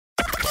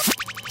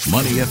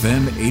Money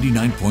FM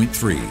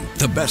 89.3,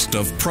 the best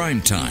of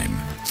prime time.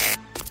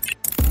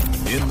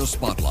 In the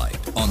spotlight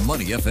on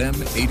Money FM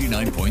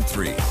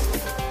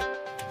 89.3.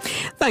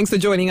 Thanks for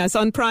joining us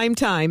on Prime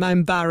Time.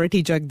 I'm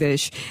Bharati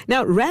Jagdish.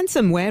 Now,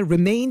 ransomware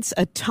remains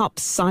a top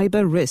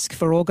cyber risk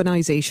for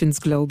organizations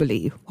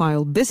globally,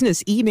 while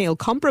business email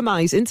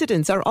compromise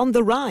incidents are on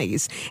the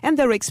rise, and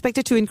they're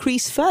expected to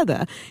increase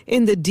further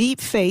in the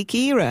deep fake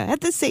era. At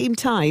the same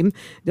time,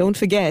 don't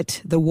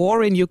forget, the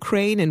war in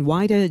Ukraine and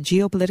wider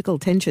geopolitical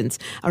tensions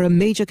are a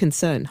major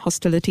concern.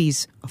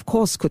 Hostilities, of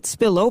course, could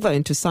spill over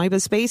into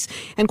cyberspace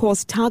and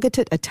cause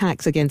targeted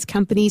attacks against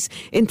companies,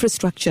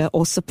 infrastructure,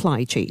 or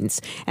supply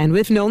chains. And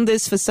we've known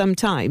this for some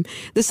time.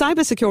 The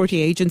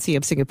Cybersecurity Agency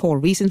of Singapore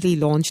recently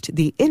launched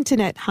the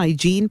Internet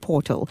Hygiene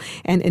Portal,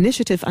 an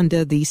initiative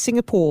under the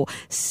Singapore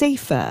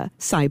Safer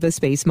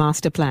Cyberspace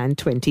Master Plan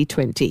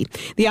 2020.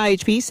 The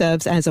IHP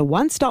serves as a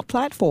one-stop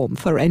platform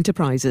for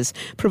enterprises,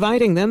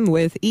 providing them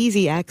with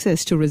easy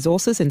access to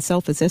resources and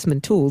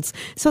self-assessment tools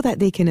so that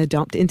they can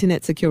adopt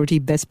internet security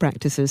best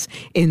practices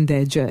in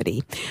their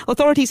journey.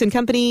 Authorities and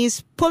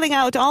companies pulling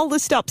out all the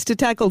stops to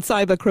tackle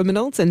cyber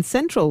criminals, and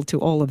central to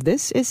all of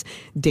this is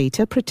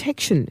data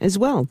protection as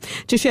well.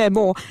 To share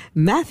more,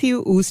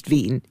 Matthew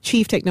Oostveen,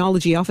 Chief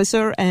Technology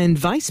Officer and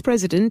Vice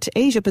President,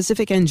 Asia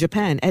Pacific and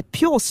Japan at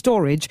Pure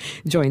Storage,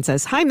 joins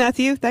us. Hi,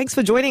 Matthew. Thanks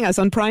for joining us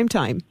on Prime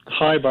Time.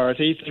 Hi,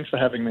 Bharati. Thanks for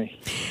having me.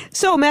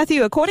 So,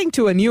 Matthew, according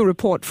to a new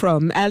report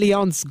from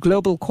Allianz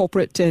Global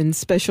Corporate and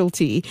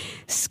Specialty,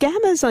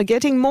 scammers are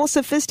getting more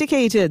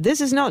sophisticated.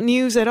 This is not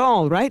news at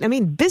all, right? I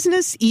mean,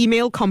 business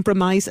email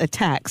compromise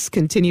attacks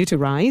continue to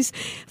rise,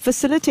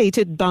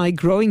 facilitated by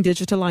growing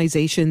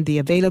digitalization, the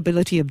availability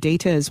of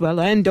data as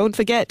well, and don't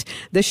forget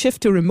the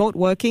shift to remote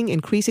working,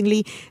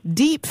 increasingly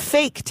deep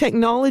fake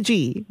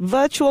technology,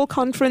 virtual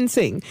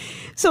conferencing.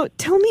 So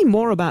tell me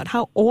more about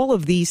how all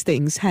of these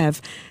things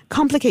have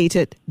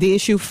complicated the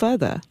issue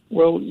further.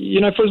 Well,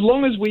 for as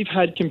long as we've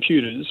had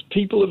computers,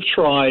 people have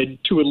tried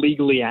to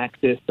illegally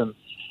access them.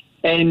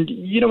 And,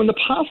 in the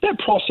past, that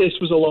process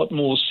was a lot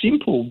more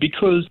simple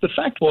because the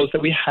fact was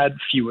that we had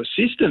fewer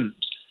systems.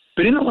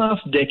 But in the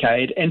last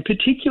decade, and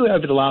particularly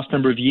over the last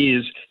number of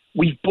years,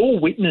 we've bore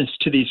witness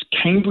to this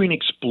Cambrian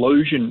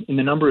explosion in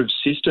the number of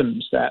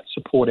systems that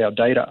support our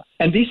data.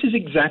 And this is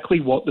exactly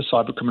what the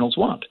cyber criminals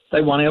want.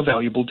 They want our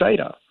valuable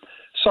data.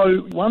 So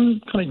one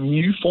kind of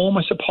new form,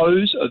 I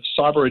suppose, of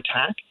cyber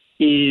attack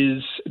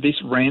is this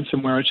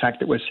ransomware attack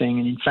that we're seeing.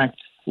 And in fact,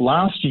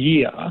 last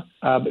year,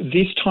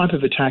 this type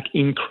of attack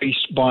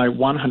increased by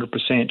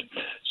 100%.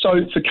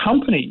 So for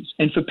companies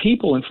and for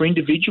people and for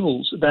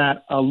individuals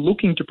that are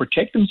looking to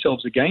protect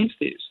themselves against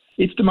this,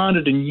 it's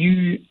demanded a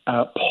new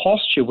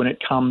posture when it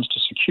comes to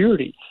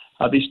security,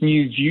 this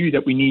new view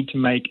that we need to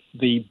make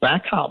the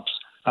backups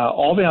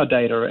of our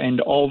data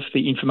and of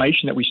the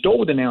information that we store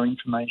within our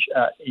information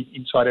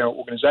inside our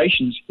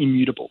organizations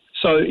immutable.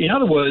 So in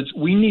other words,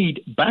 we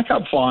need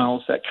backup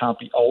files that can't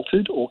be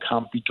altered or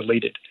can't be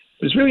deleted.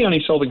 But it's really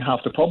only solving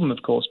half the problem,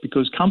 of course,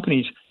 because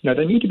companies,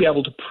 they need to be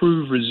able to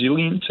prove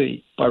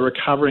resiliency by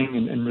recovering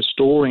and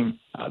restoring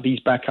these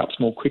backups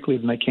more quickly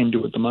than they can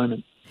do at the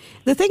moment.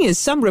 The thing is,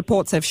 some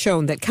reports have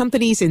shown that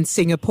companies in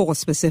Singapore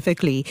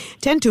specifically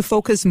tend to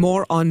focus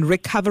more on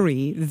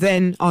recovery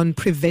than on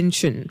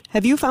prevention.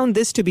 Have you found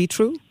this to be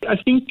true? I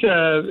think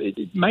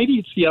maybe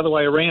it's the other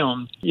way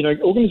around.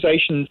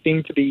 Organizations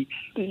seem to be,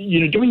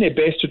 doing their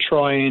best to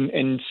try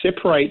and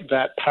separate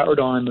that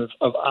paradigm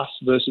of us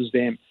versus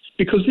them,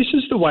 because this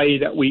is the way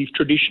that we've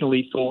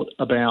traditionally thought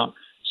about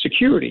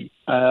security.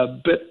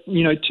 But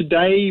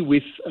today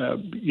with,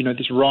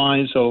 this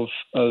rise of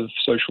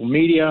social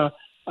media,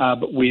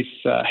 but with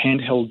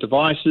handheld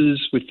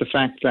devices, with the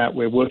fact that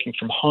we're working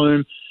from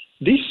home,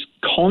 this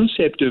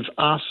concept of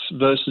us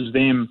versus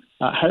them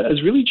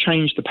has really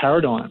changed the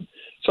paradigm.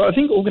 So I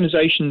think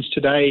organizations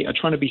today are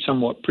trying to be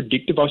somewhat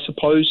predictive, I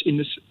suppose,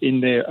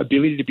 in their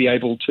ability to be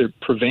able to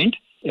prevent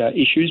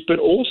issues, but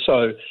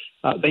also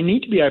they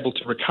need to be able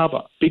to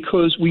recover,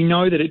 because we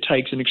know that it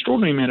takes an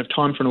extraordinary amount of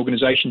time for an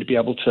organization to be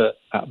able to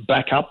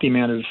back up the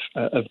amount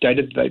of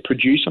data that they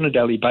produce on a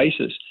daily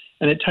basis.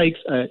 And it takes,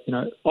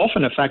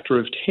 often a factor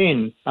of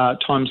 10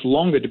 times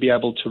longer to be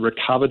able to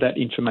recover that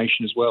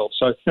information as well.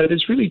 So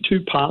there's really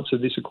two parts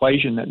of this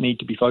equation that need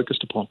to be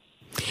focused upon.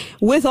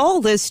 With all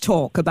this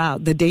talk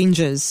about the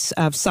dangers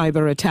of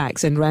cyber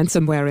attacks and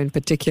ransomware in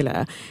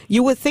particular,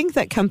 you would think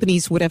that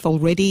companies would have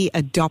already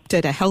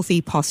adopted a healthy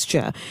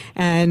posture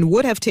and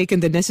would have taken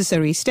the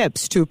necessary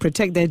steps to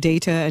protect their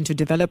data and to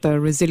develop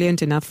a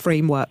resilient enough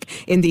framework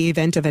in the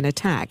event of an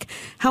attack.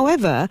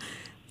 However,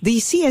 the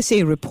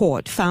CSA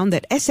report found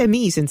that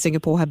SMEs in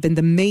Singapore have been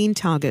the main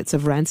targets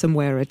of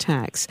ransomware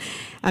attacks.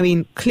 I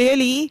mean,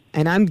 clearly,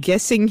 and I'm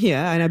guessing here,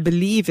 and I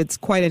believe it's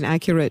quite an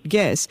accurate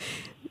guess,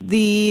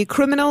 the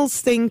criminals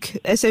think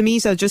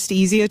SMEs are just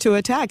easier to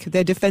attack.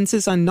 Their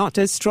defenses are not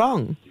as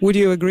strong. Would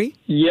you agree?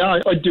 Yeah,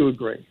 I do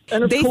agree.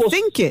 And of they course,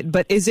 think it,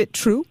 but is it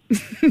true?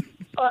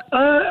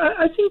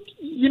 I think,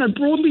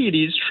 broadly it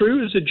is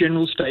true as a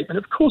general statement.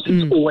 Of course,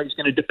 it's always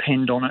going to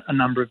depend on a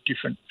number of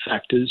different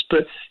factors.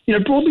 But,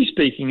 broadly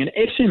speaking, an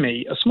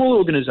SME, a small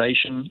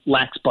organisation,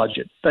 lacks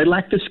budget. They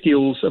lack the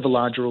skills of a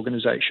larger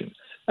organisation.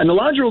 And the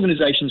larger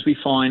organisations, we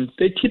find,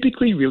 they're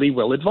typically really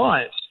well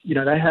advised.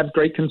 They have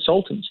great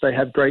consultants. They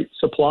have great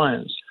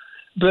suppliers.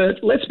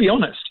 But let's be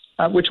honest.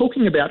 We're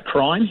talking about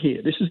crime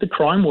here. This is the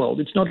crime world.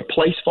 It's not a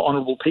place for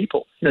honourable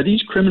people.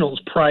 These criminals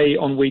prey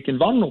on weak and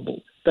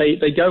vulnerable.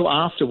 They go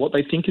after what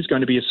they think is going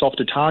to be a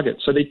softer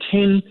target. So they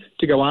tend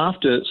to go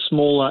after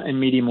smaller and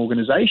medium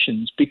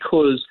organisations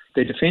because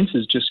their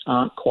defences just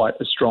aren't quite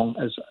as strong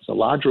as a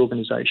larger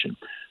organisation.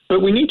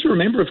 But we need to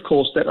remember, of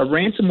course, that a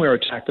ransomware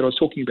attack that I was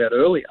talking about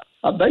earlier,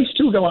 they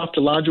still go after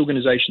large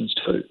organisations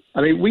too.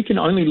 I mean, we can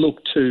only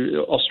look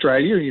to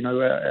Australia,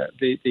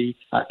 the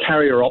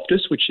carrier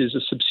Optus, which is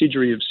a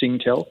subsidiary of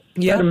Singtel,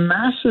 had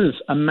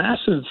a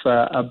massive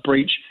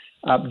breach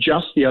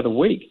just the other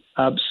week.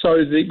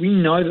 So we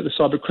know that the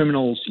cyber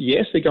criminals,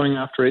 yes, they're going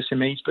after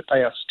SMEs, but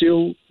they are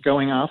still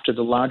going after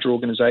the larger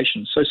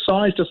organisations. So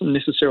size doesn't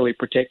necessarily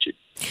protect you.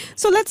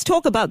 So let's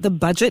talk about the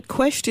budget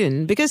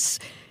question, because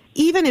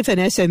even if an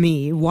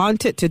SME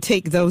wanted to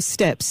take those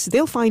steps,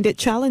 they'll find it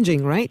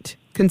challenging, right?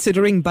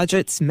 Considering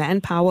budgets,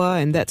 manpower,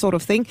 and that sort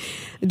of thing.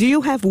 Do you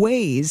have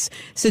ways,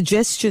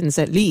 suggestions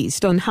at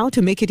least, on how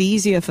to make it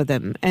easier for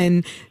them?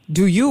 And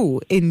do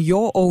you, in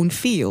your own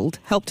field,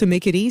 help to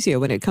make it easier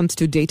when it comes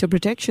to data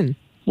protection?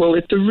 Well,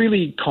 it's a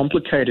really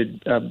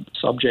complicated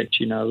subject.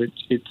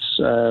 This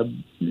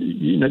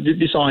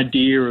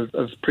idea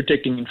of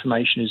protecting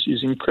information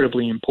is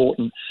incredibly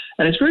important,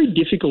 and it's very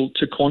difficult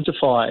to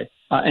quantify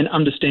and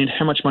understand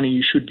how much money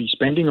you should be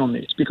spending on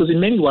this, because in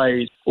many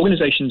ways,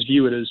 organisations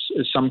view it as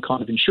some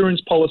kind of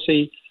insurance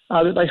policy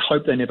that they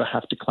hope they never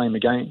have to claim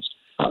against.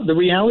 The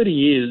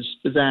reality is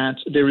that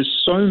there is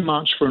so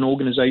much for an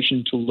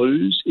organisation to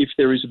lose if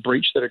there is a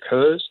breach that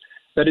occurs,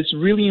 that it's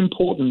really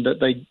important that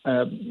they,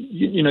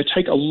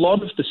 take a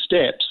lot of the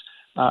steps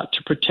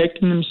to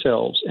protecting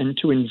themselves and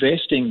to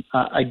investing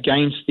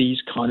against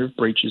these kind of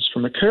breaches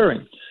from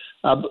occurring.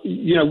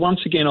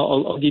 Once again,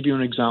 I'll give you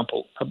an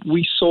example.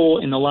 We saw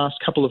in the last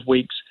couple of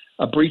weeks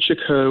a breach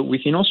occur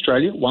within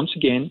Australia. Once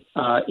again,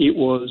 it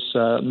was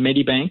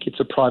Medibank.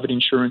 It's a private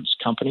insurance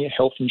company, a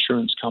health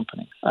insurance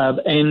company.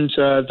 And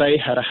they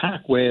had a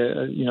hack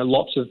where,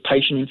 lots of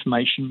patient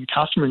information,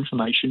 customer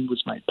information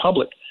was made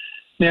public.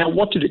 Now,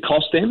 what did it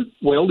cost them?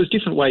 Well, there's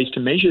different ways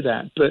to measure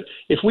that. But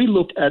if we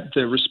look at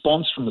the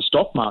response from the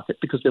stock market,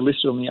 because they're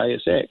listed on the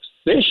ASX,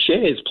 their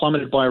shares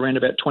plummeted by around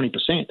about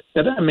 20%.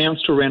 Now, that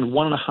amounts to around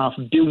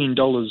 $1.5 billion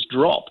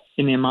drop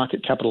in their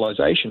market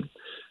capitalisation.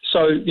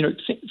 So,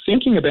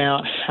 thinking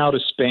about how to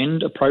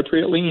spend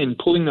appropriately and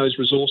pulling those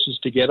resources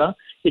together,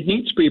 it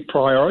needs to be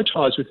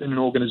prioritised within an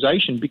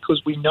organisation,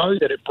 because we know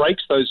that it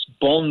breaks those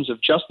bonds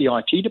of just the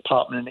IT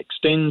department and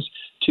extends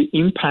to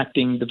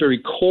impacting the very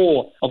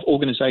core of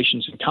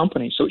organisations and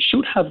companies. So it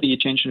should have the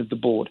attention of the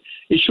board.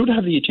 It should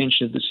have the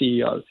attention of the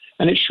CEO.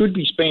 And it should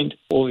be spent,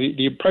 or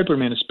the appropriate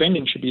amount of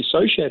spending should be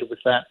associated with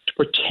that to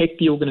protect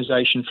the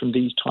organisation from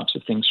these types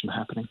of things from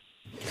happening.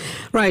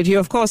 Right. You,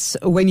 of course,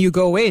 when you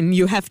go in,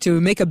 you have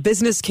to make a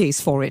business case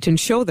for it and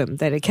show them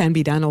that it can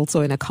be done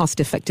also in a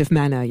cost-effective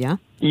manner, yeah?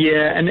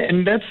 Yeah,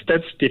 and that's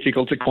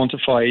difficult to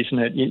quantify, isn't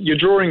it? You're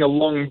drawing a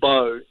long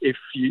bow if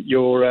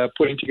you're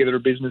putting together a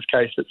business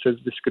case that says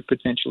this could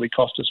potentially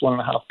cost us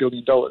 $1.5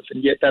 billion,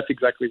 and yet that's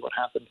exactly what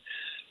happened.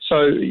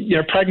 So,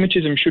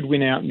 pragmatism should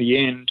win out in the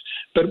end.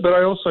 But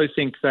I also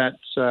think that,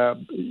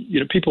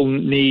 people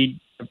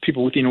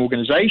within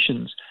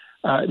organisations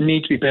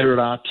need to be better at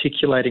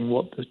articulating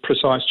what the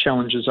precise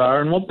challenges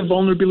are and what the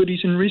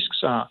vulnerabilities and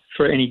risks are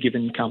for any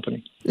given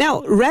company.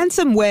 Now,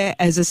 ransomware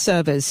as a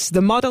service,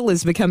 the model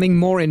is becoming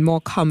more and more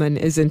common,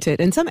 isn't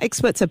it? And some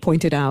experts have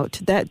pointed out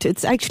that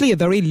it's actually a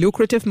very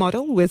lucrative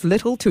model with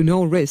little to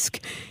no risk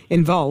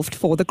involved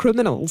for the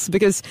criminals,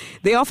 because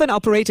they often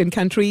operate in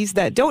countries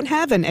that don't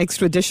have an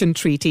extradition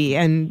treaty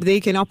and they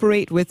can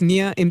operate with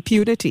near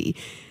impunity.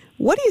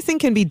 What do you think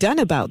can be done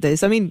about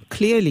this? I mean,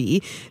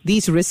 clearly,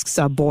 these risks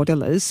are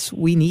borderless.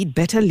 We need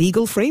better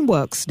legal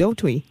frameworks,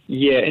 don't we?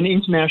 Yeah, and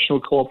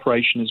international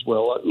cooperation as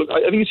well. Look,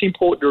 I think it's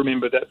important to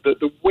remember that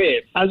the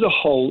web as a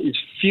whole is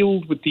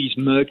filled with these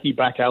murky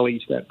back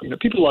alleys that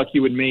people like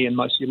you and me and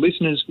most of your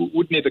listeners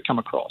would never come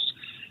across.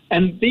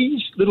 And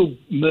these little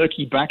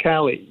murky back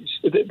alleys,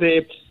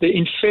 they're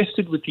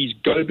infested with these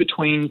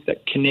go-betweens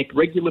that connect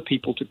regular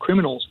people to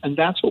criminals. And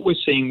that's what we're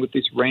seeing with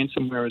this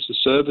ransomware as a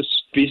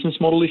service business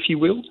model, if you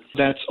will,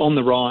 that's on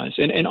the rise.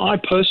 And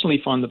I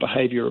personally find the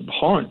behaviour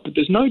abhorrent, but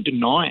there's no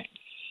denying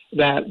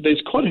that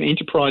there's quite an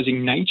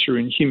enterprising nature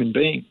in human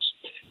beings.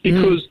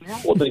 Because now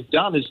what they've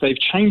done is they've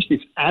changed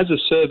this as a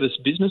service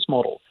business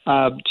model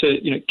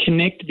to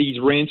connect these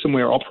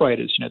ransomware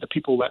operators, the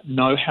people that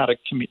know how to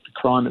commit the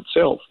crime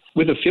itself,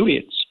 with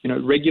affiliates,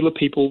 regular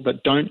people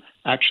that don't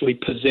actually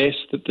possess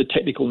the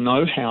technical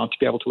know-how to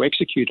be able to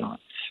execute on it.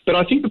 But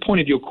I think the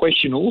point of your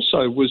question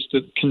also was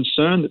the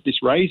concern that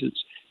this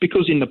raises,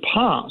 because in the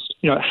past,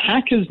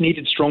 hackers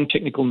needed strong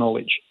technical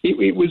knowledge.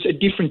 It was a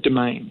different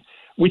domain.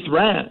 With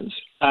RAS,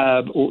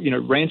 or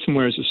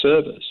ransomware as a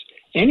service,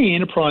 any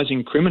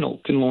enterprising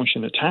criminal can launch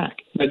an attack.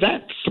 Now,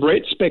 that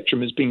threat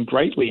spectrum has been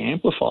greatly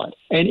amplified.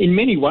 And in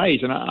many ways,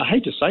 and I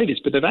hate to say this,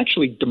 but they've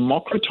actually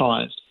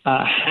democratized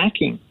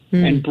hacking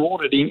and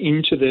brought it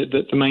into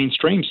the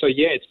mainstream. So,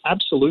 yeah, it's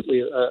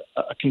absolutely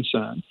a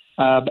concern.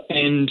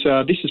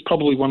 This is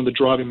probably one of the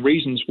driving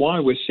reasons why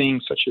we're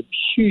seeing such a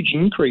huge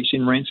increase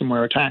in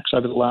ransomware attacks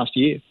over the last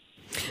year.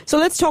 So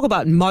let's talk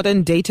about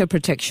modern data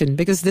protection,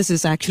 because this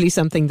is actually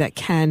something that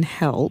can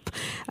help.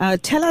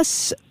 Tell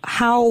us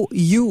how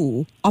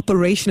you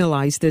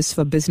operationalize this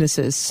for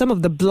businesses, some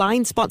of the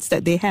blind spots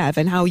that they have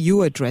and how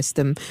you address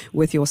them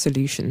with your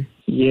solution.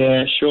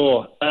 Yeah,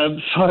 sure.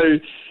 So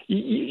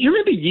you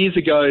remember years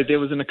ago there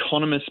was an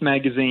Economist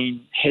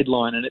magazine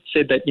headline and it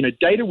said that,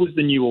 data was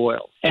the new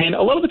oil. And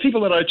a lot of the people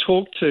that I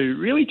talked to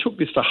really took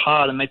this to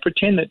heart and they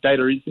pretend that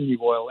data is the new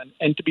oil.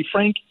 And to be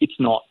frank, it's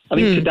not. I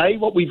think today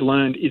what we've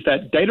learned is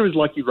that data is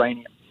like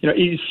uranium. It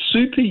is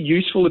super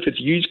useful if it's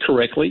used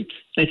correctly,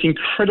 and it's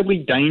incredibly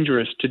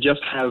dangerous to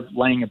just have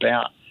laying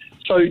about.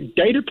 So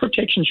data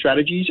protection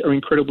strategies are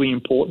incredibly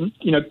important.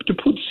 To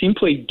put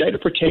simply, data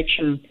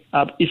protection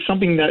is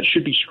something that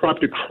should be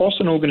striped across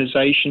an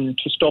organization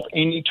to stop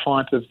any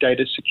type of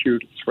data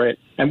security threat.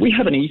 And we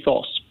have an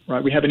ethos,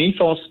 right? We have an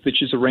ethos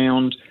which is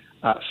around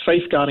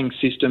safeguarding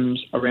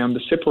systems, around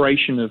the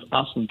separation of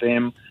us and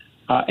them,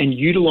 and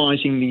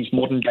utilising these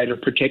modern data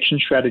protection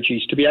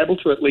strategies to be able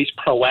to at least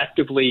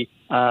proactively,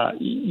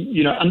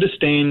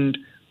 understand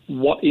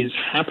what is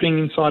happening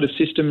inside a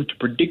system, to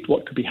predict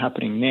what could be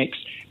happening next,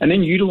 and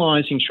then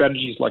utilising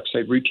strategies like,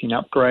 say, routine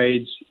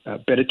upgrades,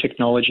 better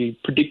technology,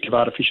 predictive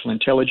artificial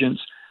intelligence,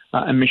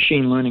 and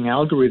machine learning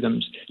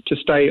algorithms to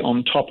stay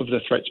on top of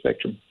the threat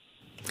spectrum.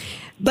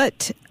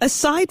 But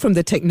aside from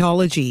the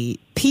technology,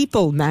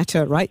 people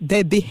matter, right?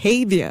 Their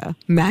behavior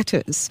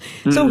matters.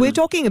 So we're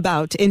talking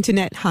about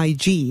internet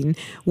hygiene.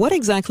 What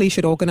exactly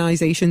should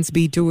organizations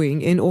be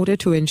doing in order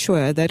to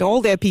ensure that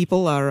all their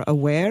people are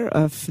aware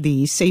of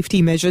the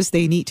safety measures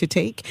they need to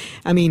take?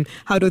 I mean,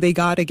 how do they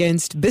guard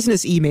against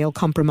business email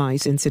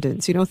compromise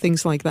incidents,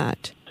 things like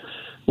that?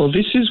 Well,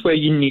 this is where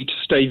you need to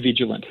stay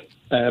vigilant.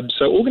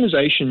 So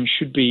organizations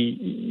should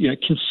be,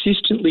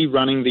 consistently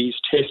running these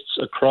tests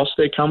across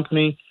their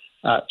company,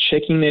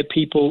 checking their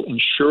people,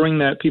 ensuring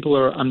that people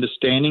are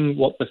understanding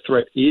what the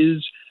threat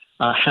is,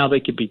 how they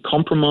could be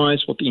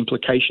compromised, what the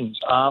implications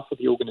are for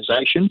the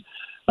organization.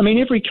 I mean,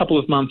 every couple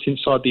of months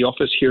inside the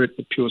office here at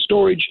Pure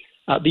Storage,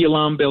 the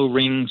alarm bell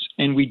rings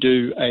and we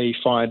do a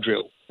fire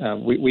drill.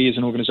 We as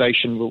an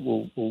organization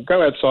will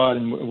go outside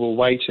and we'll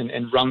wait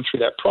and run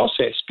through that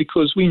process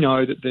because we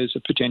know that there's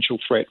a potential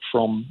threat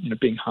from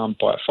being harmed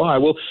by a fire.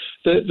 Well,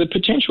 the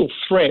potential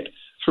threat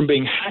from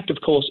being hacked,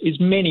 of course, is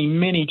many,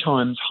 many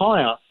times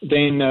higher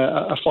than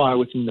a fire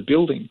within the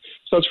building.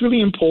 So it's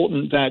really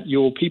important that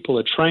your people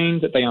are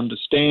trained, that they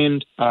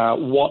understand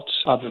what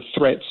are the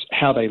threats,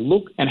 how they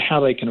look, and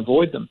how they can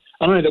avoid them.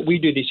 I know that we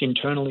do this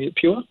internally at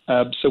Pure.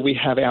 So we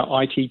have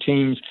our IT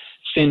teams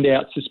send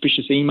out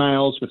suspicious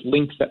emails with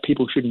links that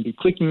people shouldn't be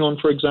clicking on,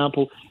 for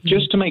example,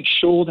 just to make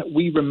sure that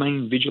we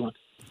remain vigilant.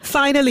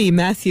 Finally,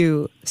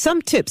 Matthew,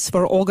 some tips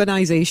for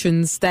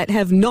organizations that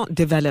have not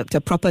developed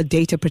a proper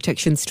data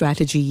protection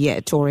strategy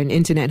yet or an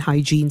internet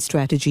hygiene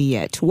strategy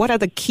yet. What are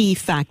the key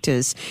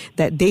factors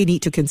that they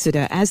need to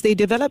consider as they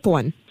develop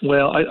one?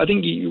 Well, I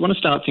think you want to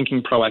start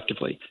thinking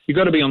proactively. You've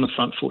got to be on the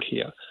front foot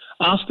here.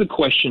 Ask the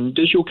question,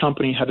 does your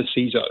company have a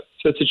CISO?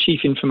 So it's a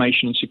Chief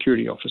Information and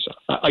Security Officer.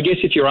 I guess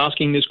if you're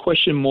asking this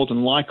question, more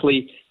than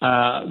likely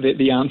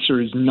the answer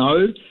is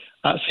no.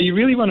 So you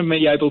really want to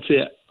be able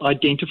to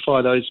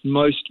identify those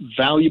most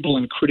valuable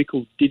and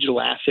critical digital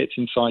assets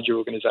inside your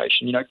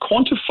organization.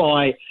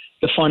 Quantify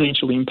the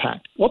financial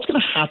impact. What's going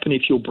to happen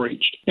if you're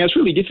breached? Now, it's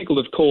really difficult,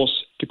 of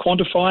course, to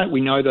quantify it. We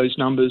know those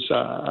numbers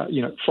are,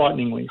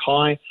 frighteningly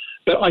high.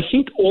 But I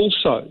think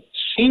also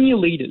senior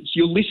leaders,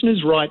 your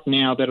listeners right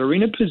now that are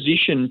in a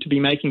position to be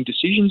making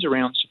decisions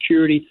around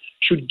security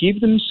should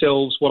give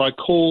themselves what I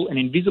call an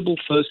invisible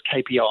first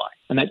KPI.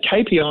 And that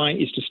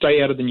KPI is to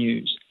stay out of the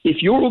news.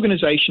 If your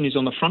organization is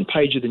on the front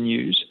page of the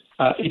news,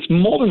 it's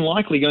more than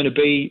likely going to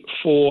be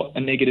for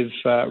a negative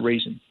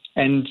reason.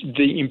 And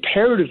the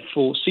imperative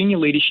for senior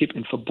leadership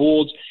and for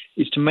boards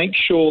is to make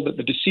sure that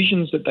the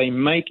decisions that they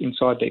make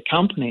inside their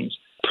companies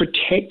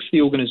protects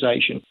the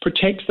organization,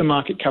 protects the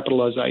market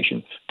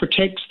capitalization,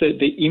 protects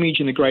the image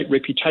and the great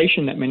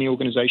reputation that many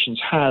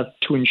organizations have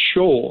to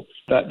ensure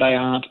that they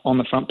aren't on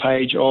the front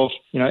page of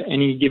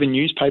any given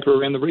newspaper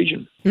around the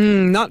region.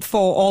 Not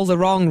for all the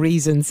wrong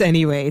reasons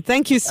anyway.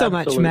 Thank you so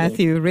much,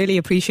 Matthew. Really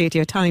appreciate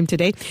your time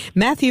today.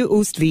 Matthew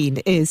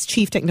Oostveen is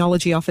Chief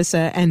Technology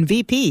Officer and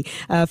VP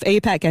of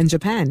APAC and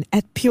Japan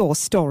at Pure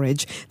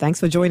Storage. Thanks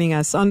for joining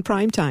us on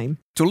Prime Time.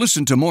 To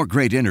listen to more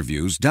great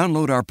interviews,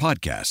 download our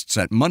podcasts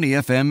at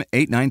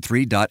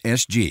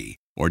moneyfm893.sg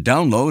or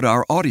download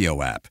our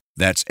audio app.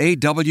 That's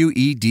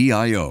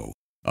AWEDIO.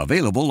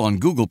 Available on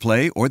Google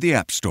Play or the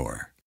App Store.